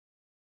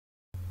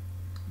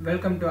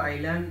Welcome to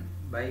iLearn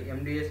by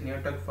MDS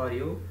Neotech for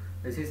you.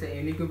 This is a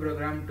unique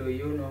program to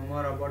you know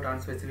more about on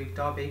specific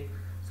topic.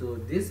 So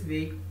this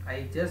week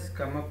I just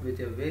come up with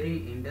a very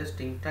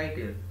interesting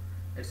title.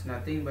 It's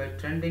nothing but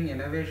trending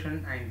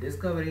innovation and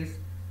discoveries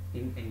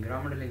in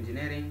environmental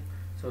engineering.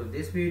 So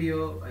this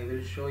video I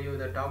will show you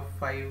the top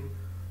 5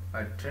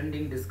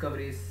 trending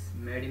discoveries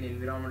made in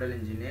environmental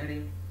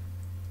engineering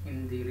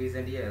in the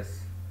recent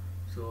years.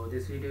 So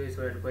this video is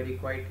very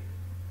quite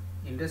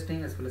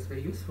interesting as well as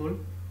very useful,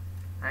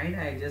 and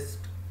I just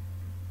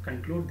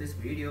conclude this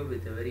video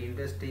with a very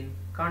interesting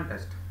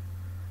contest.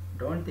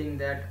 Don't think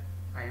that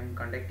I am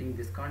conducting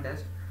this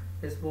contest.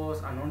 This was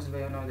announced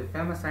by one of the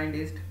famous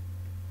scientists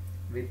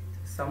with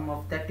sum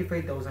of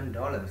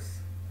 $35,000.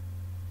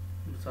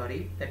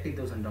 Sorry,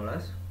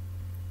 $30,000.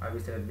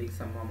 Obviously a big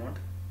sum amount.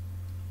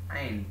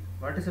 And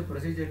what is the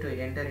procedure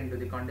to enter into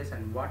the contest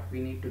and what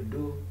we need to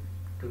do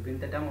to win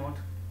that amount?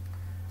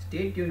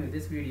 Stay tuned with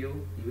this video,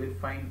 you will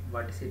find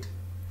what is it.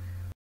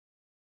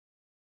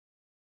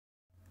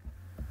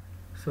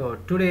 So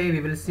today we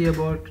will see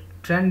about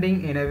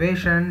trending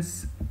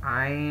innovations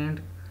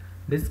and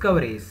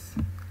discoveries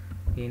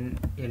in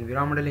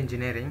environmental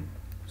engineering.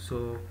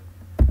 So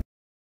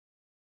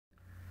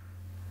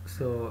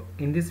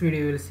in this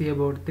video we will see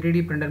about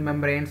 3D printer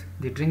membranes,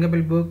 the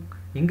drinkable book,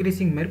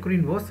 increasing mercury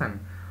in ocean,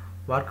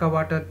 Warka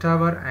Water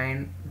Tower,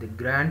 and the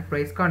grand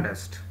prize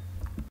contest.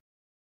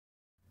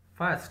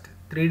 First,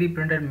 3D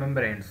printed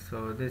membranes.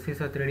 So this is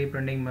a 3D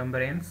printing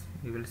membranes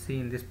you will see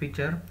in this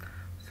picture.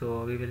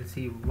 So we will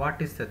see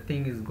what is the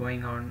thing is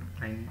going on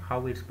and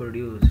how it's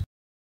produced.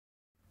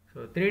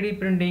 So 3D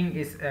printing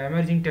is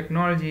emerging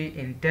technology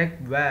in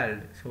tech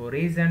world. So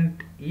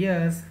recent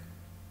years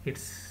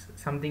it's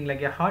something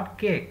like a hot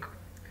cake.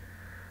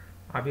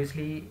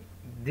 Obviously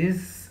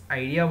this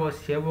idea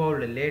was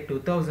evolved late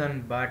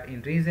 2000, but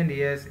in recent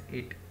years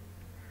it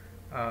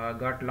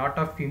got lot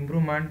of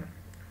improvement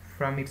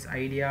from its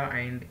idea,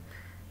 and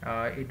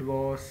it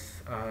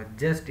was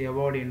just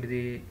evolved into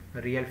the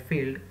real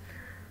field.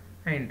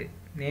 And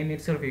name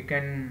itself, you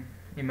can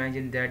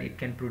imagine that it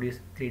can produce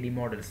 3D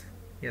models.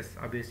 Yes,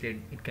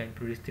 obviously it can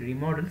produce 3D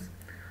models.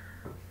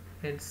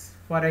 It's,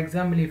 for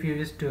example, if you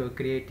wish to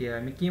create a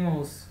Mickey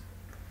Mouse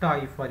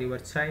toy for your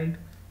child,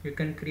 you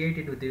can create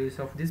it with the use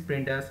of these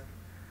printers.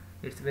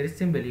 It's very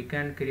simple. You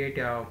can create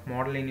a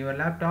model in your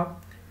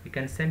laptop, you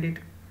can send it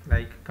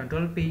like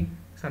Control P,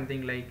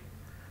 something like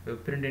you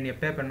print in a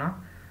paper now.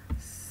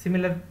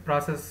 Similar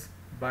process,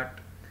 but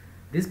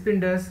these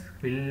printers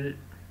will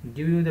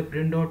give you the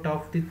printout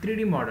of the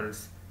 3D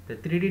models, the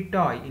 3D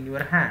toy in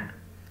your hand.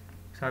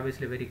 So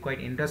obviously very quite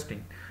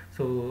interesting.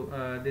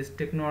 So this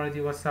technology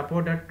was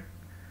supported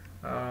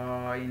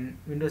in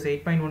Windows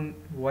 8.1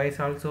 OS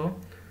also.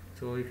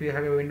 So if you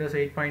have a Windows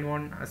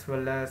 8.1 as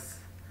well as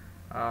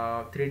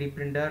 3D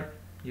printer,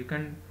 you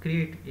can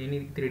create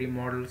any 3D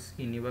models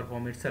in your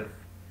home itself.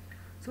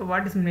 So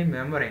what is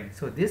membrane?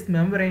 So this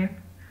membrane,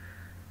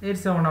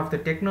 it's one of the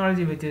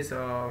technology which is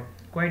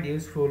quite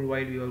useful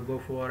while we will go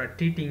for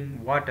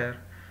treating water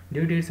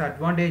due to its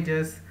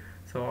advantages.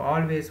 So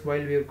always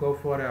while we go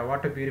for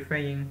water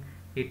purifying,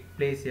 it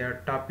plays a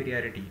top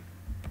priority.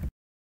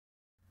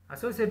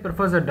 Associate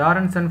Professor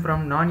Darrenson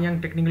from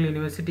Nanyang Technical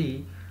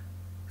University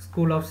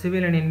School of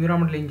Civil and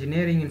Environmental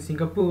Engineering in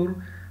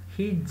Singapore,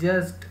 he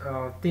just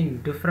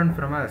think different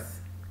from us.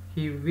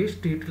 He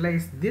wished to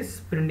utilize this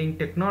printing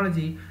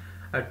technology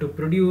to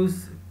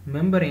produce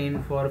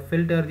membrane for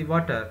filter the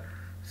water.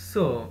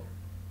 So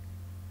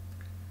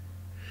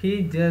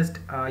he just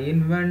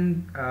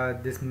invent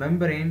this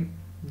membrane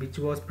which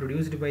was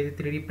produced by the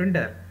 3D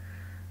printer.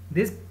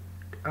 This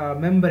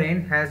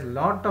membrane has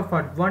lot of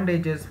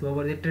advantages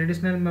over the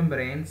traditional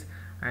membranes,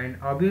 and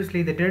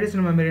obviously the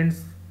traditional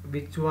membranes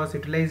which was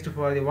utilized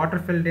for the water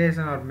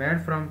filtration are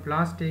made from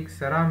plastic,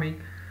 ceramic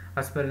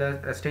as well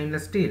as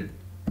stainless steel.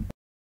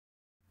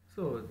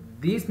 So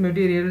these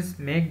materials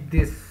make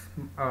this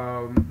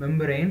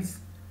membranes,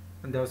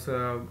 those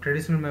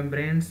traditional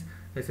membranes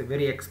is a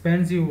very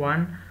expensive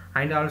one,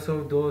 and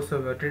also those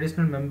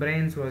traditional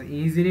membranes was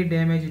easily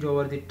damaged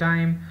over the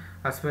time,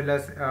 as well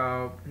as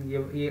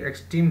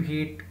extreme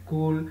heat,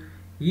 cool,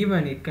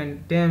 even it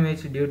can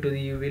damage due to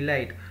the UV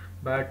light.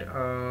 But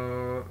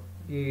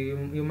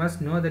you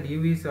must know that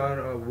UVs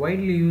are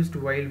widely used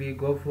while we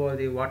go for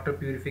the water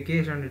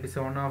purification. It is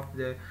one of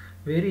the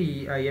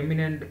very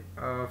eminent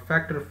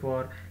factor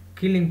for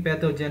killing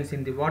pathogens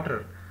in the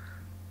water.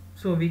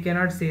 So we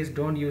cannot say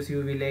don't use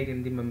UV light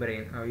in the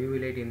membrane,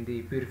 UV light in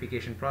the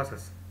purification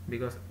process,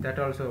 because that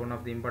also one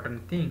of the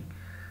important thing.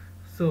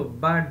 So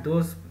but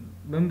those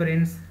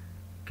membranes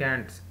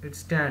can't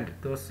stand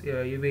those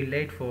UV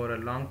light for a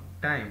long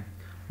time.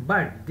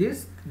 But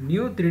this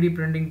new 3D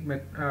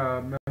printing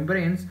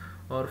membranes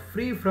are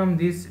free from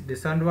these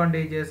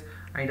disadvantages,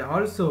 and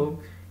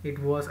also it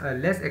was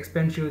less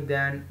expensive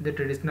than the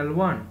traditional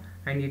one,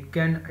 and it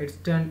can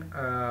extend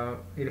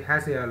it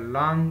has a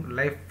long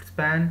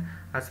lifespan,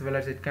 as well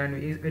as it can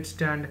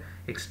withstand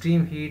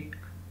extreme heat,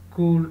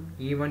 cool,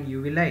 even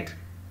UV light.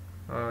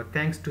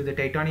 thanks to the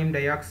titanium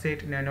dioxide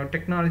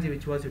nanotechnology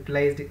which was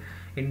utilized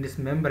in this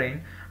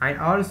membrane. And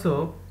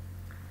also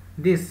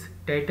this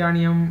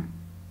titanium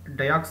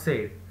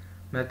dioxide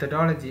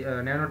methodology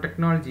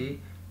nanotechnology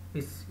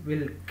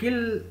will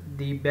kill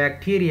the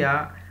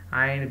bacteria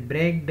and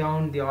break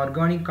down the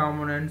organic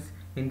components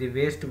in the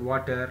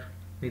wastewater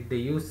with the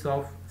use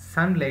of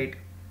sunlight,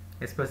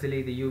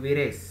 especially the UV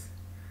rays.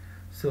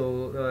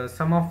 So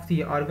some of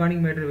the organic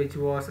matter which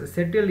was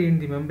settled in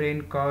the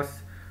membrane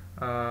cause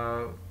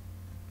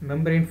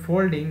membrane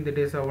folding. That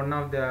is one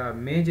of the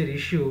major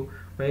issue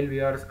while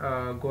we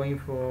are going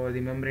for the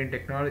membrane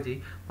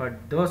technology,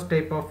 but those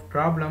type of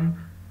problem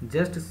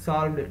just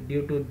solved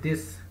due to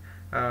this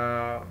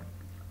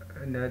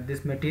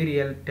this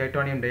material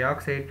titanium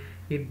dioxide.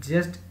 It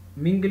just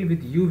mingle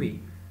with UV.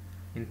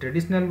 In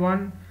traditional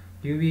one,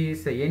 UV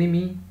is a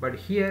enemy, but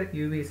here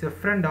UV is a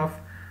friend of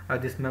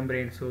this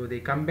membrane. So they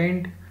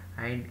combined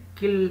and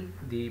kill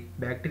the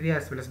bacteria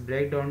as well as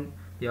break down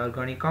the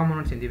organic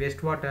components in the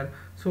wastewater.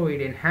 So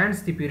it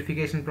enhanced the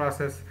purification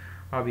process,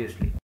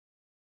 obviously.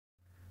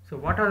 So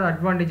what are the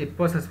advantages it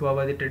possesses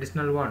over the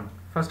traditional one?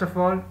 First of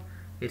all,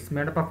 it's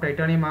made up of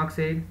titanium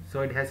oxide,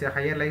 so it has a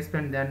higher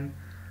lifespan than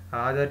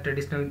other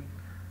traditional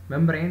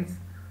membranes.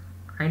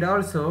 And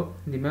also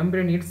the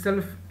membrane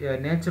itself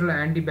natural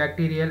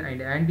antibacterial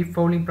and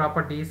anti-fouling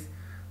properties,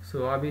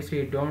 so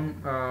obviously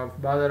don't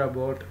bother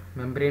about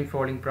membrane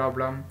fouling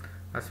problem,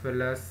 as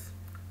well as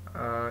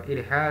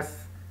it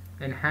has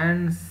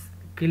enhanced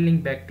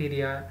killing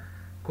bacteria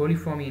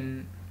coliform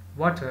in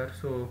water.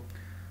 So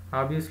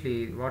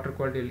obviously water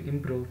quality will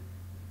improve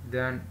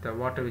than the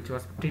water which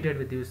was treated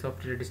with the use of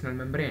traditional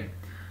membrane.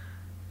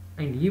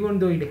 And even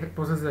though it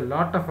possesses a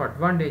lot of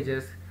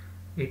advantages,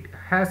 it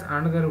has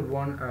another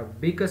one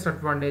biggest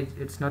advantage.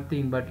 It's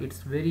nothing but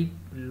it's very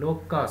low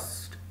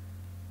cost,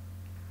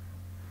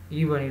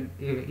 even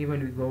we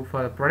go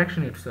for the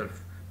production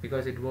itself,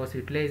 because it was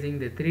utilizing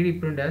the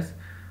 3D printers.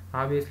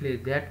 Obviously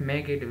that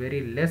make it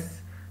very less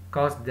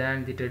cost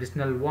than the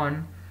traditional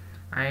one,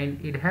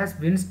 and it has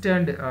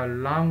withstood a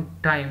long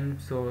time,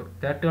 so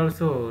that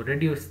also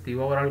reduce the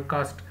overall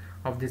cost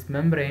of this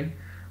membrane.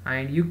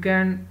 And you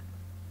can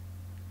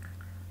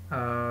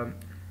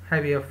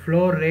have a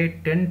flow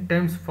rate 10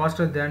 times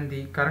faster than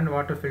the current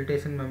water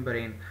filtration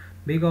membrane,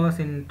 because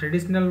in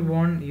traditional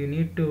one you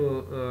need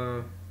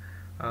to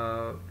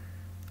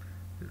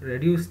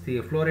reduce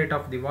the flow rate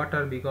of the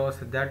water, because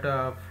that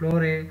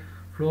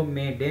flow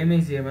may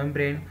damage the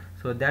membrane.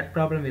 So that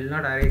problem will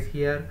not arise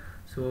here.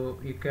 So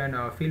you can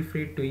feel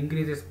free to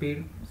increase the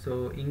speed.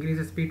 So increase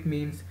the speed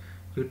means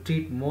you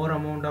treat more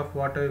amount of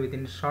water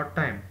within short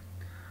time.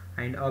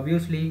 And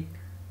obviously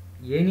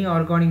any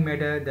organic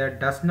matter that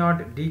does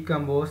not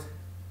decompose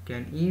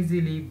can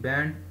easily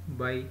burn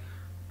by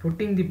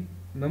putting the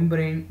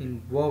membrane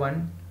in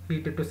oven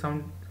heated to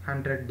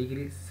 700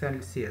 degrees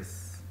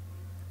Celsius.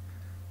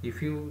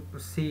 If you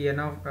see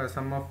enough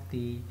some of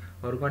the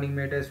organic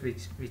matters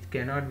which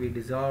cannot be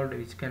dissolved,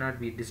 which cannot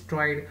be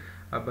destroyed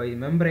by the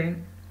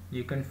membrane,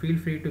 you can feel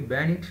free to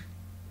burn it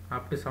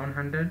up to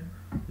 700.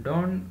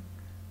 Don't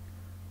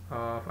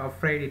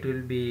afraid it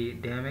will be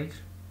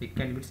damaged. It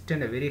can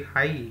withstand a very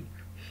high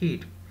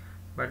heat.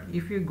 But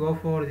if you go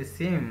for the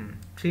same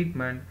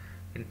treatment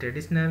in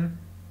traditional,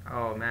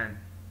 oh man,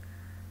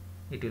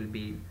 it will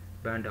be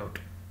burned out.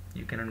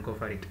 You cannot go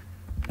for it.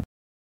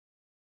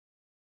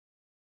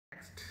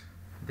 Next,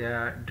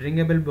 the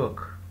drinkable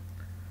book.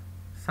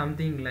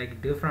 Something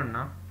like different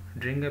now.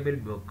 Drinkable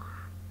book.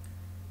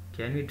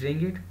 Can we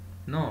drink it?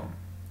 No.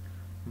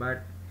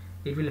 But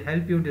it will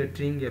help you to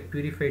drink a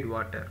purified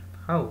water.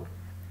 How?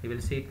 You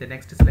will see it in the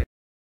next slide.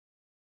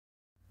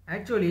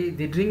 Actually,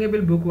 the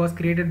drinkable book was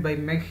created by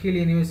McGill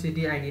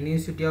University and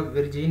University of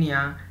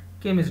Virginia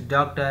chemist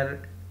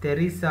Dr.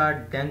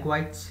 Teresa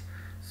Dankwich.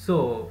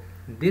 So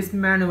this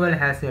manual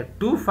has a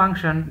two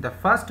function. The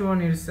first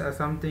one is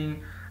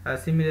something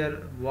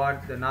similar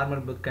what the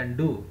normal book can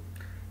do.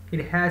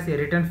 It has a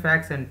written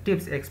facts and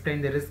tips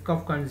explain the risk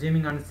of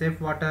consuming unsafe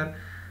water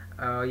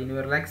in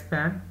your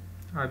lifespan.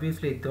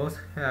 Obviously those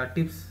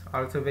tips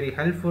also very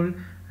helpful,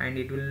 and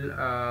it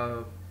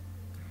will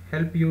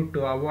help you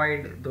to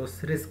avoid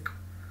those risks.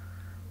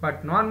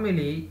 But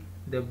normally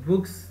the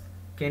books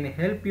can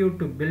help you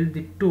to build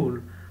the tool,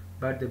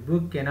 but the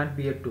book cannot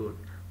be a tool.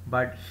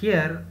 But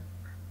here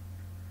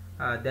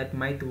that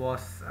myth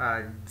was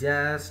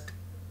just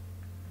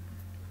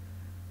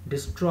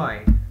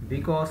destroyed,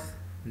 because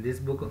this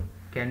book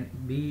can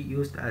be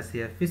used as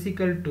a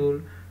physical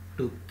tool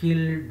to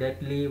kill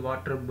deadly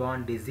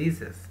waterborne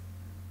diseases.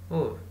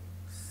 Oh,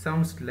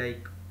 sounds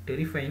like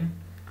terrifying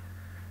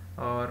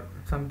or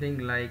something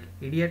like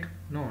idiot.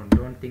 No,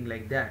 don't think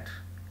like that.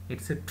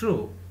 It's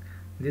true.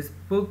 This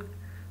book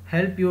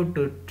help you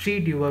to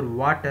treat your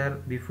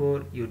water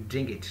before you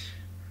drink it,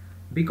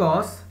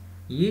 because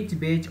each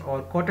page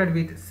are coated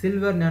with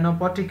silver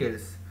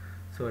nanoparticles.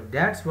 So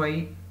that's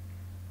why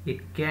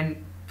it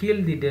can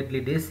kill the deadly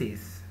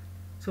disease.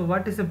 So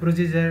what is the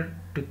procedure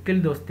to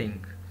kill those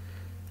things?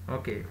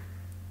 Okay,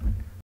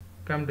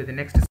 come to the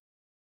next.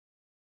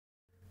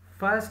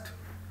 First,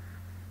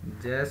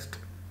 just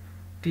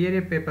tear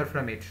a paper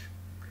from it.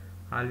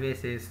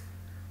 Always is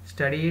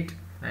study it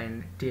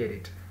and tear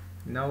it.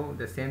 Now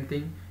the same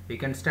thing, you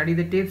can study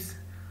the tips.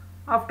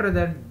 After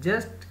that,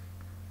 just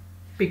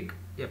pick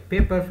a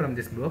paper from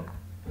this book,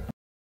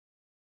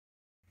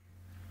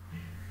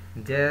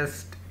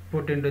 just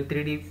put into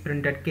 3D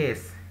printed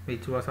case,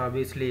 which was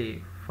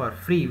obviously for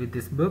free with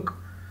this book,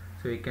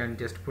 so you can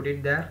just put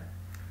it there.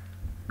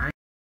 And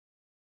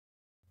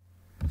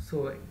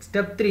so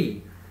step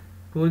 3,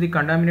 pour the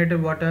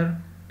contaminated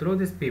water through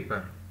this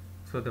paper.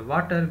 So the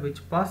water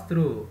which pass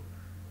through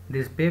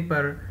this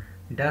paper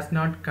does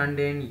not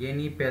contain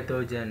any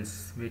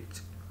pathogens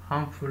which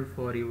harmful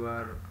for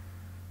your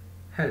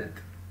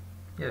health.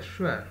 Yes,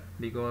 sure,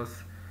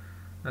 because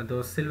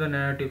those silver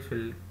nanotubes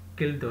will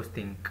kill those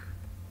things.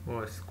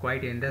 Was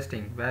quite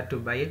interesting. Where to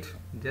buy it?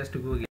 Just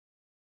Google.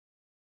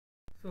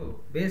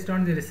 So based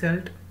on the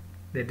result,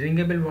 the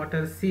drinkable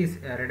water sees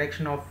a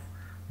reduction of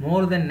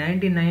more than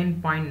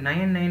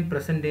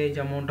 99.99%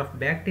 amount of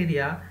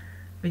bacteria,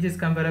 which is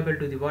comparable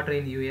to the water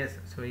in US.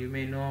 So you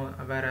may know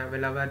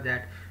well aware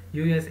that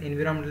US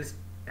environmentalist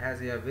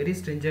has a very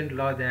stringent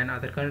law than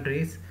other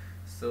countries.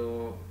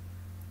 So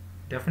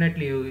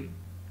definitely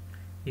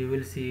you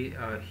will see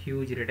a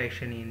huge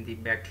reduction in the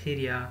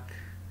bacteria,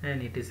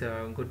 and it is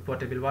a good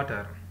potable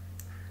water.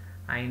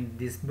 And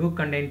this book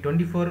contains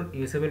 24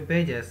 usable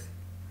pages,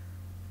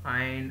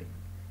 and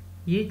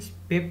each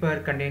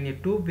paper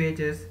contains 2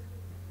 pages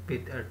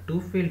with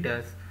 2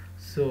 filters,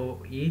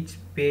 so each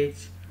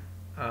page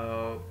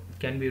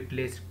can be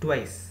utilized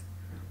twice,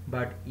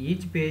 but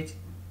each page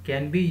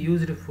can be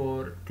used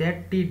for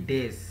 30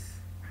 days.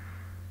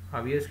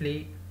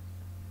 Obviously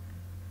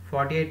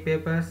 48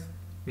 papers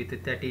with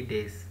 30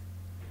 days.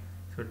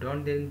 So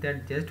don't think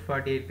that just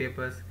 48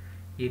 papers,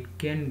 it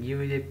can give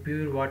you the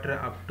pure water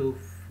up to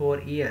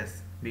 4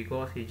 years,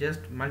 because you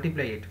just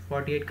multiply it,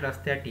 48 cross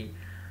 30,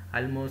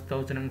 almost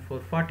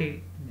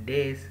 1040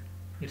 days,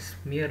 it's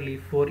merely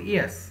 4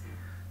 years.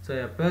 So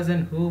a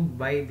person who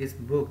buy this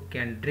book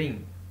can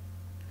drink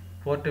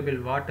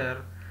potable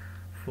water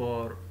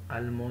for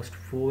almost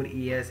 4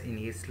 years in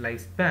his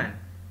lifespan.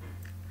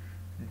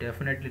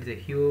 Definitely it's a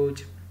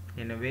huge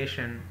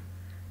innovation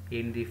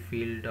in the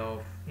field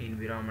of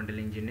environmental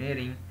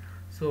engineering.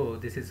 So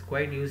this is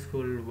quite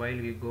useful while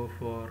we go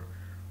for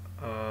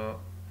a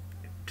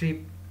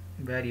trip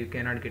where you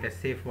cannot get a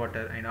safe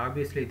water, and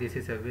obviously this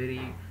is a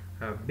very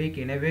big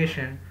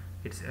innovation.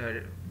 It's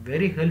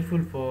very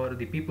helpful for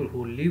the people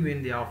who live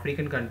in the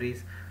African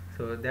countries.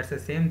 So that's the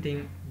same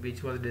thing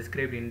which was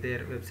described in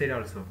their website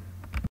also.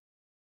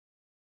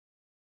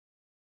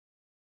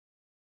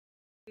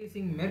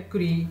 Increasing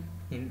mercury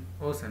in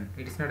ocean.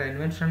 It is not an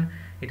invention,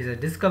 it is a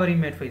discovery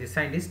made by the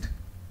scientist.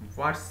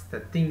 What's the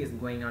thing is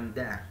going on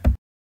there?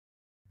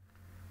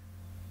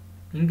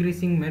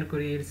 Increasing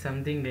mercury is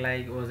something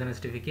like ozone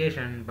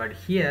acidification, but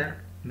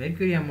here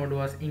mercury amount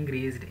was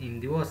increased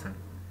in the ocean.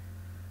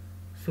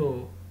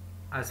 So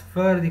as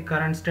per the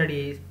current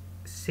study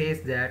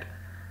says that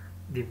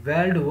the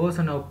world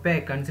ocean now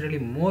pack considerably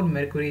more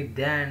mercury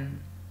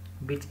than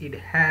which it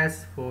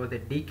has for the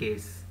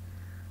decades.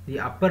 The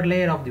upper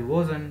layer of the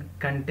ozone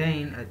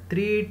contain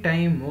 3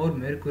 times more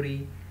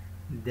mercury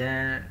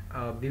than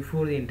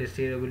before the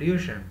industrial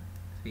revolution.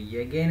 So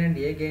again and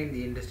again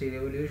the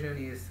industrial revolution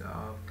is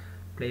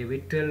play a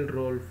vital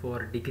role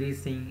for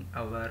decreasing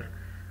our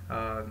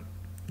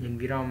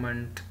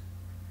environment.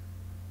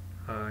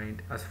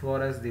 And as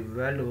far as the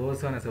world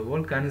ozone as a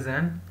whole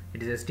concerned,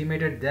 it is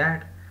estimated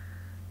that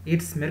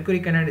its mercury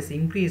content is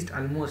increased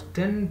almost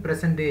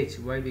 10%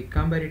 while we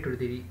compare it to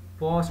the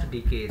past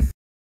decades.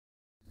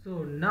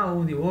 So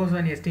now the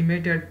ozone is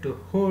estimated to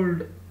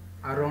hold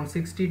around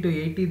 60 to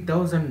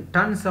 80,000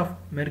 tons of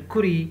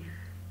mercury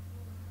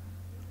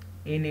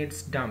in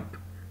its dump.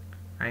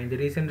 And the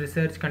recent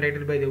research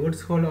conducted by the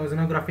Woods Hole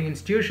Oceanographic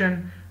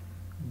Institution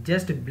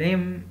just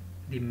blame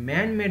the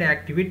man-made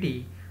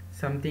activity.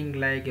 Something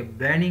like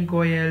burning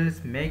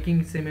coils,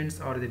 making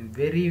cements are the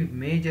very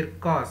major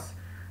cause,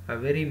 a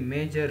very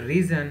major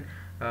reason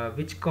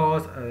which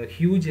cause a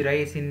huge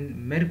rise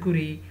in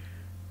mercury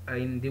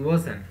in the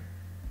ocean.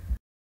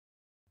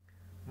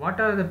 What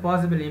are the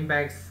possible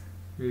impacts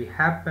will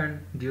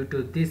happen due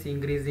to this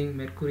increasing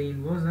mercury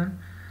in ozone?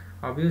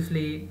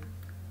 Obviously,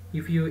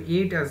 if you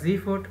eat a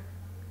seafood,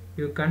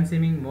 you are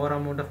consuming more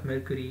amount of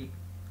mercury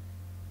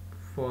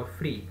for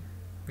free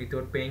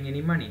without paying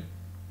any money.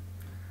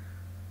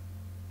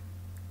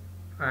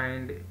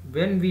 And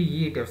when we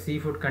eat a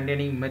seafood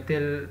containing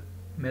methyl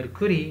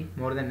mercury,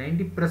 more than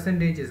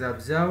 90% is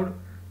observed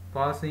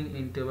passing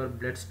into our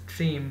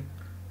bloodstream.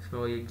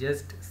 So you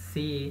just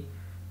see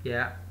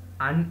a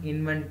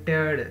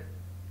uninvented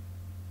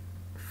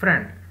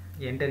friend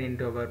enter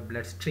into our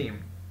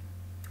bloodstream.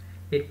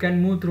 It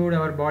can move through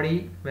our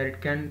body where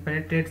it can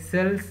penetrate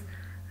cells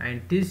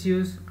and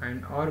tissues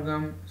and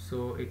organs,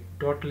 so it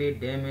totally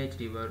damaged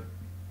your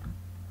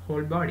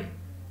whole body.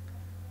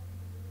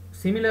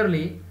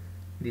 Similarly,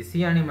 the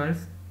sea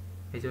animals,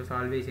 which was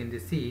always in the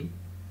sea,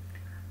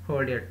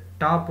 hold a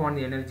top on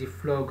the energy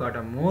flow, got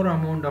a more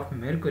amount of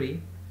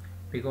mercury,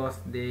 because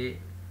they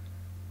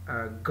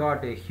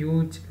got a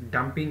huge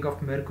dumping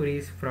of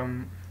mercuries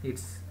from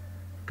its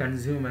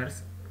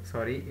consumers,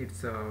 sorry,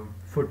 its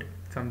food,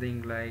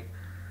 something like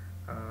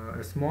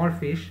a small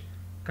fish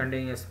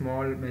containing a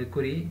small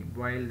mercury,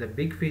 while the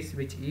big fish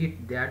which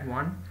eat that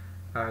one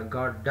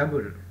got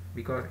double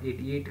because it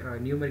eat a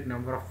numeric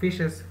number of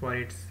fishes for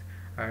its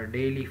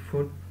daily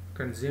food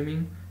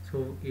consuming.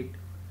 So it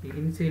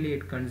initially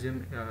it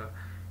consume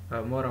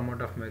more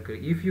amount of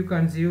mercury. If you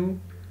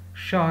consume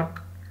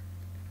shark,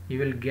 you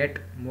will get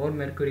more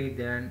mercury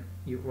than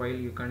while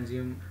you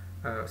consume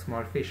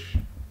small fish.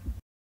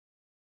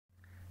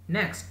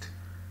 Next,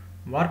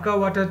 Varka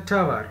water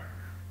tower,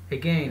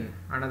 again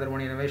another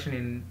one innovation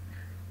in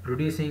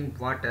producing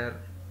water,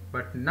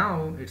 but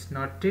now it's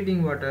not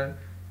treating water,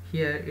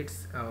 here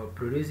it's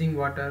producing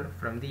water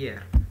from the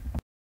air.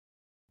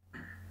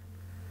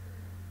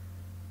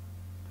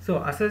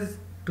 So access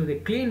to the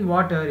clean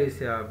water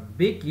is a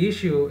big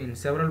issue in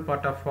several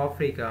parts of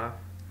Africa.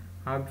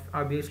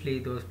 Obviously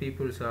those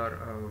peoples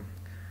are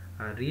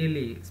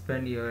really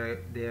spend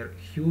their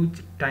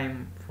huge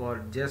time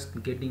for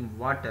just getting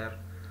water.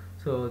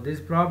 So this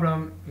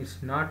problem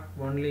is not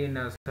only in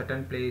a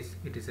certain place,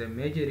 it is a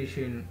major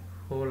issue in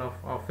whole of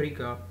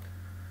Africa.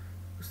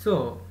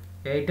 So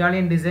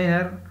Italian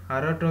designer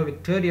Arato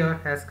Victoria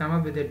has come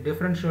up with a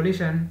different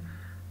solution.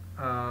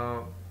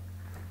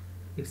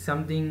 It's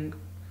something,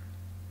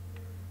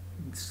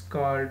 it's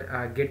called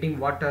getting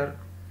water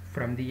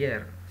from the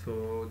air.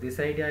 So this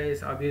idea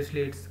is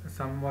obviously it's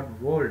somewhat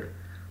bold,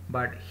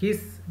 but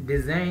his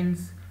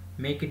designs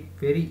make it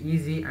very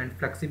easy and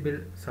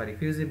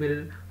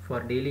feasible for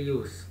daily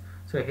use.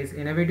 So his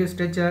innovative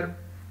structure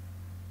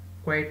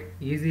quite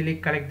easily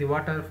collect the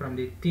water from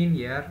the thin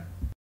air.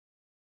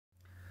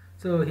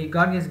 So he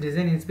got his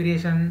design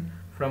inspiration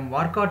from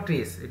Warka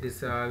trees. It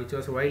is which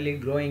was widely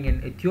growing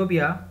in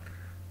Ethiopia.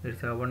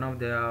 It's one of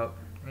the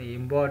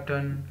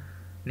important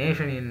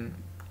nation in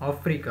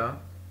Africa.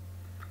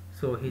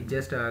 So he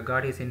just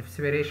got his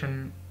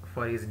inspiration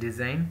for his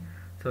design.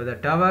 So the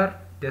tower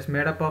just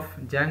made up of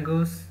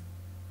jangos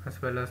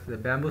as well as the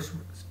bamboo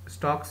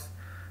stalks,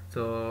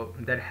 so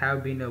that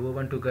have been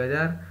woven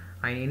together,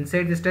 and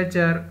inside the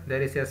structure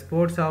there is a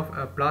sports of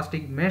a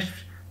plastic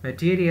mesh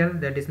material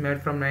that is made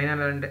from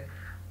nylon and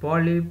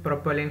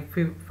polypropylene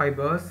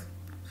fibers.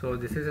 So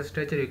this is a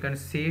structure, you can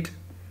see it.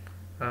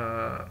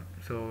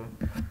 So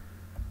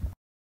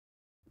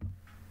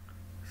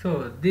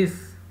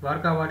this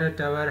Varka water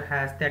tower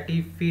has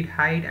 30 feet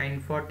height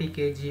and 40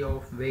 kg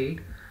of weight,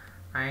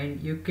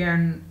 and you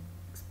can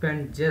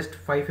spend just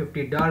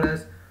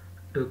 $550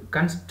 to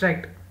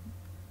construct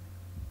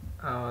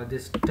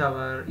this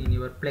tower in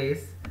your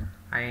place.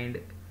 And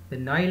the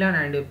nylon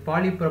and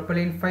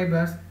polypropylene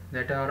fibers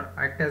that are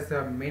act as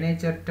a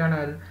miniature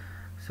tunnel.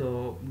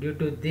 So due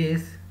to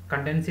this,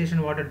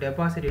 condensation water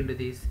deposit into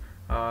this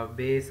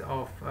base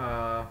of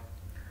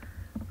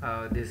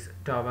this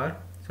tower,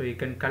 so you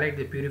can collect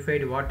the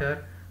purified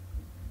water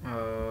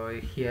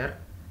here.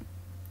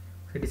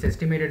 So it is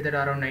estimated that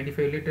around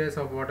 95 liters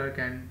of water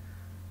can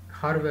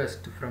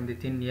harvest from the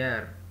thin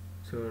air.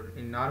 So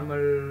in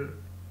normal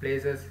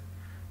places,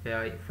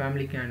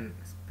 family can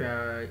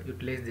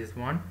utilize this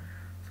one.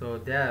 So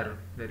there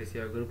is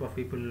a group of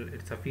people,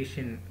 it's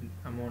sufficient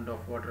amount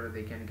of water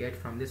they can get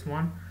from this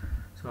one.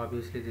 So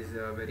obviously this is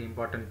a very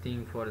important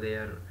thing for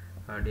their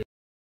day.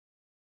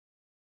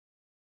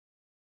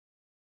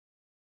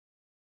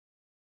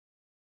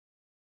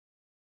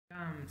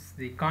 Comes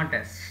the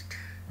contest.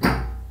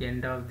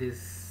 End of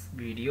this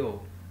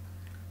video.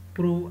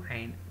 Prove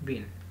and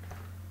win.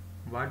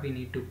 What we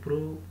need to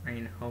prove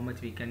and how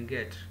much we can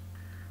get.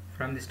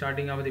 From the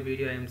starting of the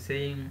video, I am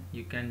saying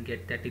you can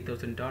get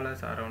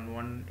 $30,000, around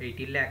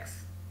 180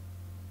 lakhs.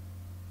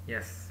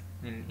 Yes,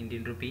 in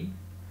Indian rupee.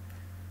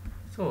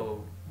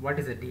 So what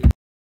is the deal?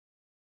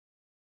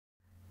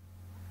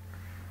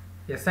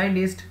 A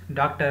scientist,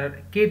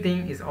 Dr.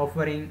 Keating, is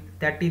offering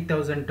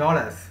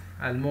 $30,000,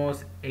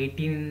 almost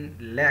 18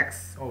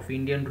 lakhs of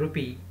Indian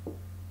rupee.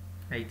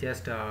 I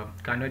just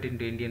converted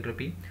into Indian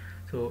rupee.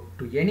 So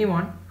to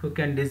anyone who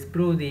can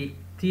disprove the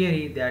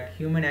theory that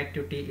human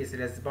activity is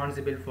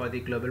responsible for the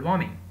global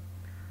warming.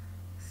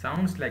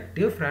 Sounds like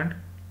different,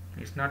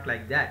 it's not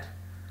like that.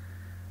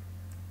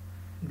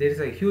 There is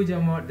a huge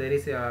amount, there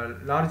is a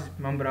large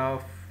number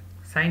of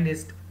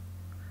scientists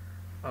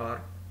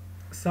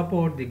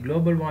support the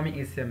global warming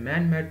is a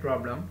man-made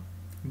problem,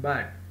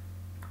 but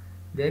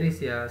there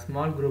is a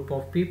small group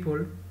of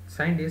people,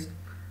 scientists,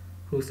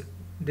 who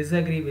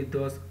disagree with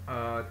those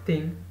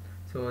things.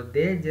 So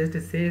they just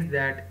says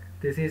that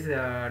this is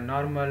a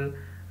normal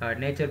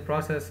nature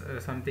process,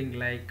 something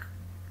like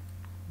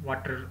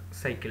water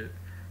cycle.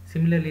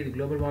 Similarly, the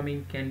global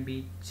warming can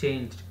be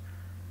changed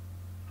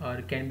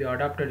or can be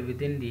adopted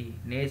within the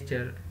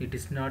nature. It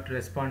is not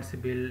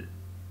responsible.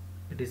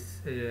 It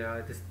is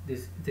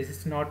this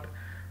is not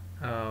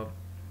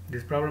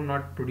this problem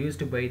not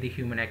produced by the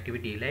human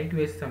activity.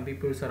 Likewise, some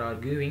people are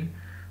arguing.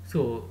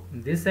 So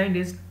this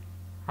scientist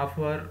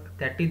offer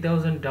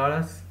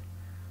 $30,000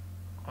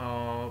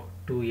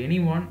 to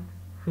anyone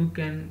who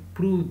can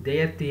prove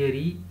their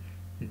theory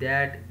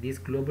that this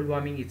global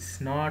warming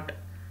is not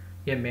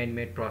a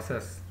man-made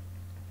process.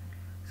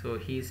 So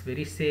he is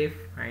very safe,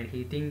 and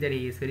he thinks that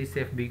he is very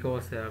safe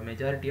because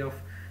majority of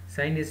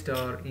scientists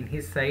are in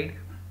his side.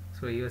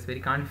 So he was very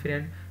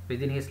confident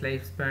within his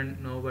lifespan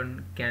no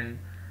one can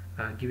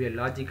give a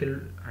logical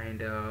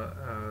and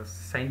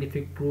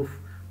scientific proof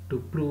to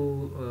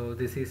prove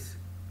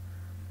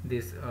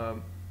this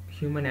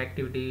human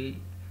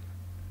activity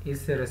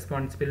is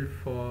responsible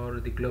for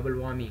the global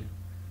warming.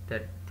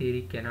 That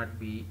theory cannot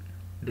be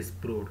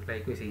disproved.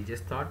 Likewise, he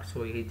just thought,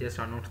 so he just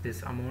announced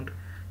this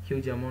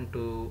huge amount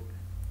to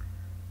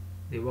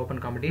the open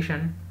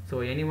competition.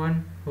 So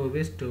anyone who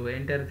wishes to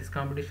enter this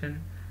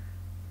competition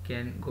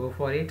can go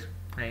for it,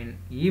 and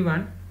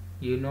even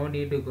you no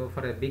need to go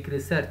for a big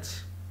research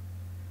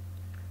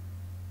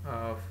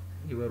of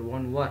your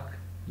own work.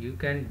 You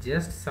can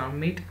just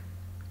submit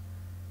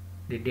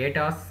the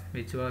data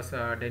which was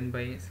done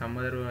by some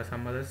others,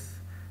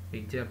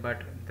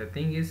 but the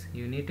thing is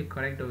you need to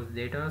correct those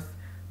data,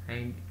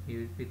 and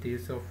you, with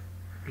use of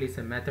at least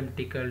a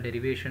mathematical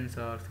derivations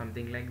or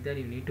something like that,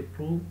 you need to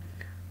prove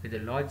with the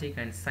logic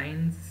and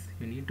science.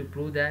 You need to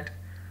prove that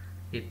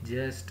it's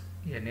just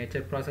a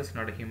nature process,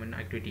 not a human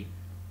activity.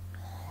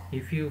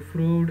 If you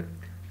proved,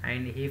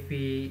 and if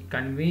we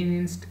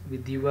convinced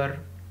with your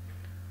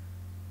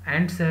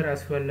answer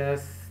as well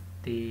as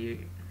the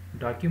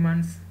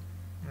documents,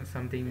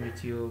 something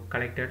which you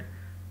collected,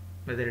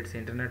 whether it's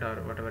internet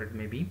or whatever it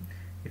may be,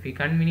 if he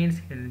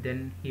convenience, and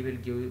then he will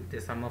give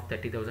the sum of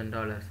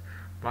 $30,000.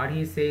 What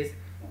he says,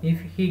 if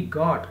he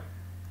got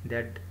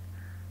that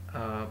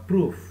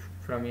proof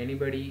from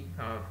anybody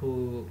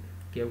who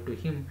gave to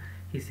him,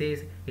 he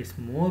says it's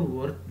more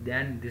worth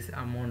than this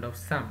amount of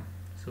sum.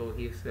 So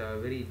he is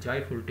very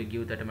joyful to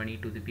give that money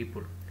to the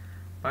people.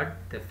 But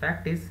the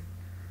fact is,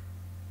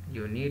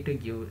 you need to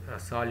give a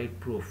solid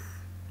proof.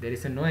 There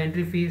is no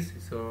entry fees,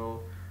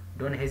 so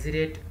don't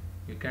hesitate.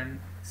 You can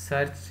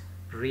search,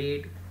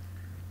 read,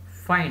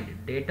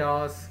 find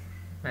data,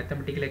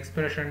 mathematical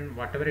expression,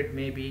 whatever it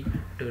may be,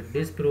 to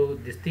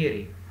disprove this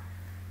theory.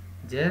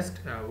 Just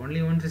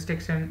only one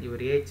restriction: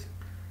 your age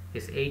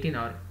is 18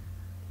 or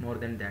more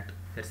than that.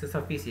 That's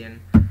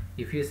sufficient.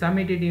 If you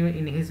submit it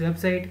in his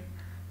website,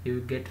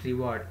 you get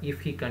reward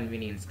if he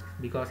convenienced,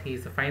 because he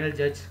is the final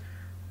judge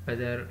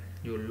whether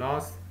you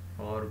lost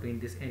or win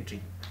this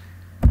entry.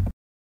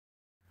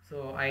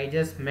 So I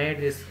just made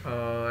this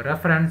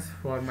reference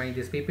for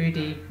this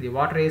PPT. The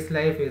Water is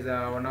Life is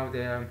one of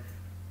the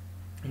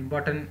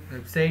important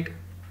website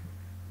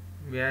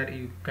where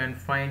you can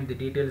find the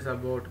details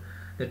about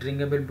the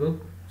drinkable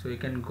book. So you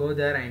can go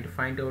there and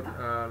find out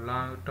a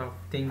lot of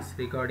things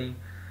regarding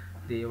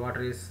the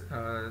water is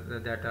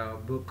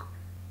book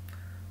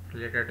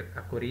related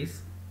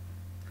queries,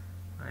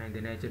 and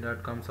the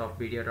nature.com,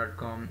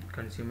 softpedia.com,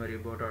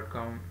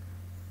 consumerreport.com,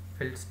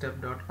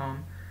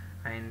 fieldstep.com,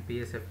 and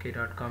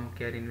psfk.com,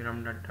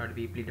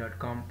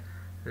 careenvironment.weebly.com,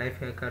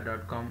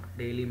 lifehacker.com,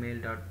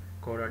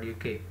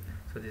 dailymail.co.uk.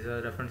 So these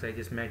are the reference I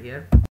just made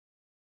here.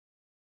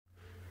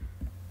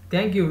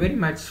 Thank you very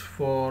much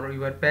for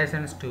your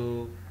patience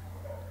to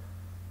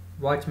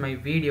watch my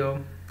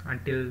video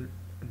until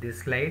this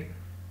slide.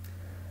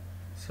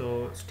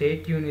 So stay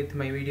tuned with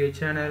my video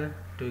channel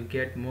to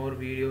get more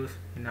videos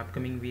in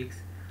upcoming weeks.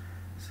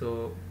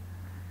 So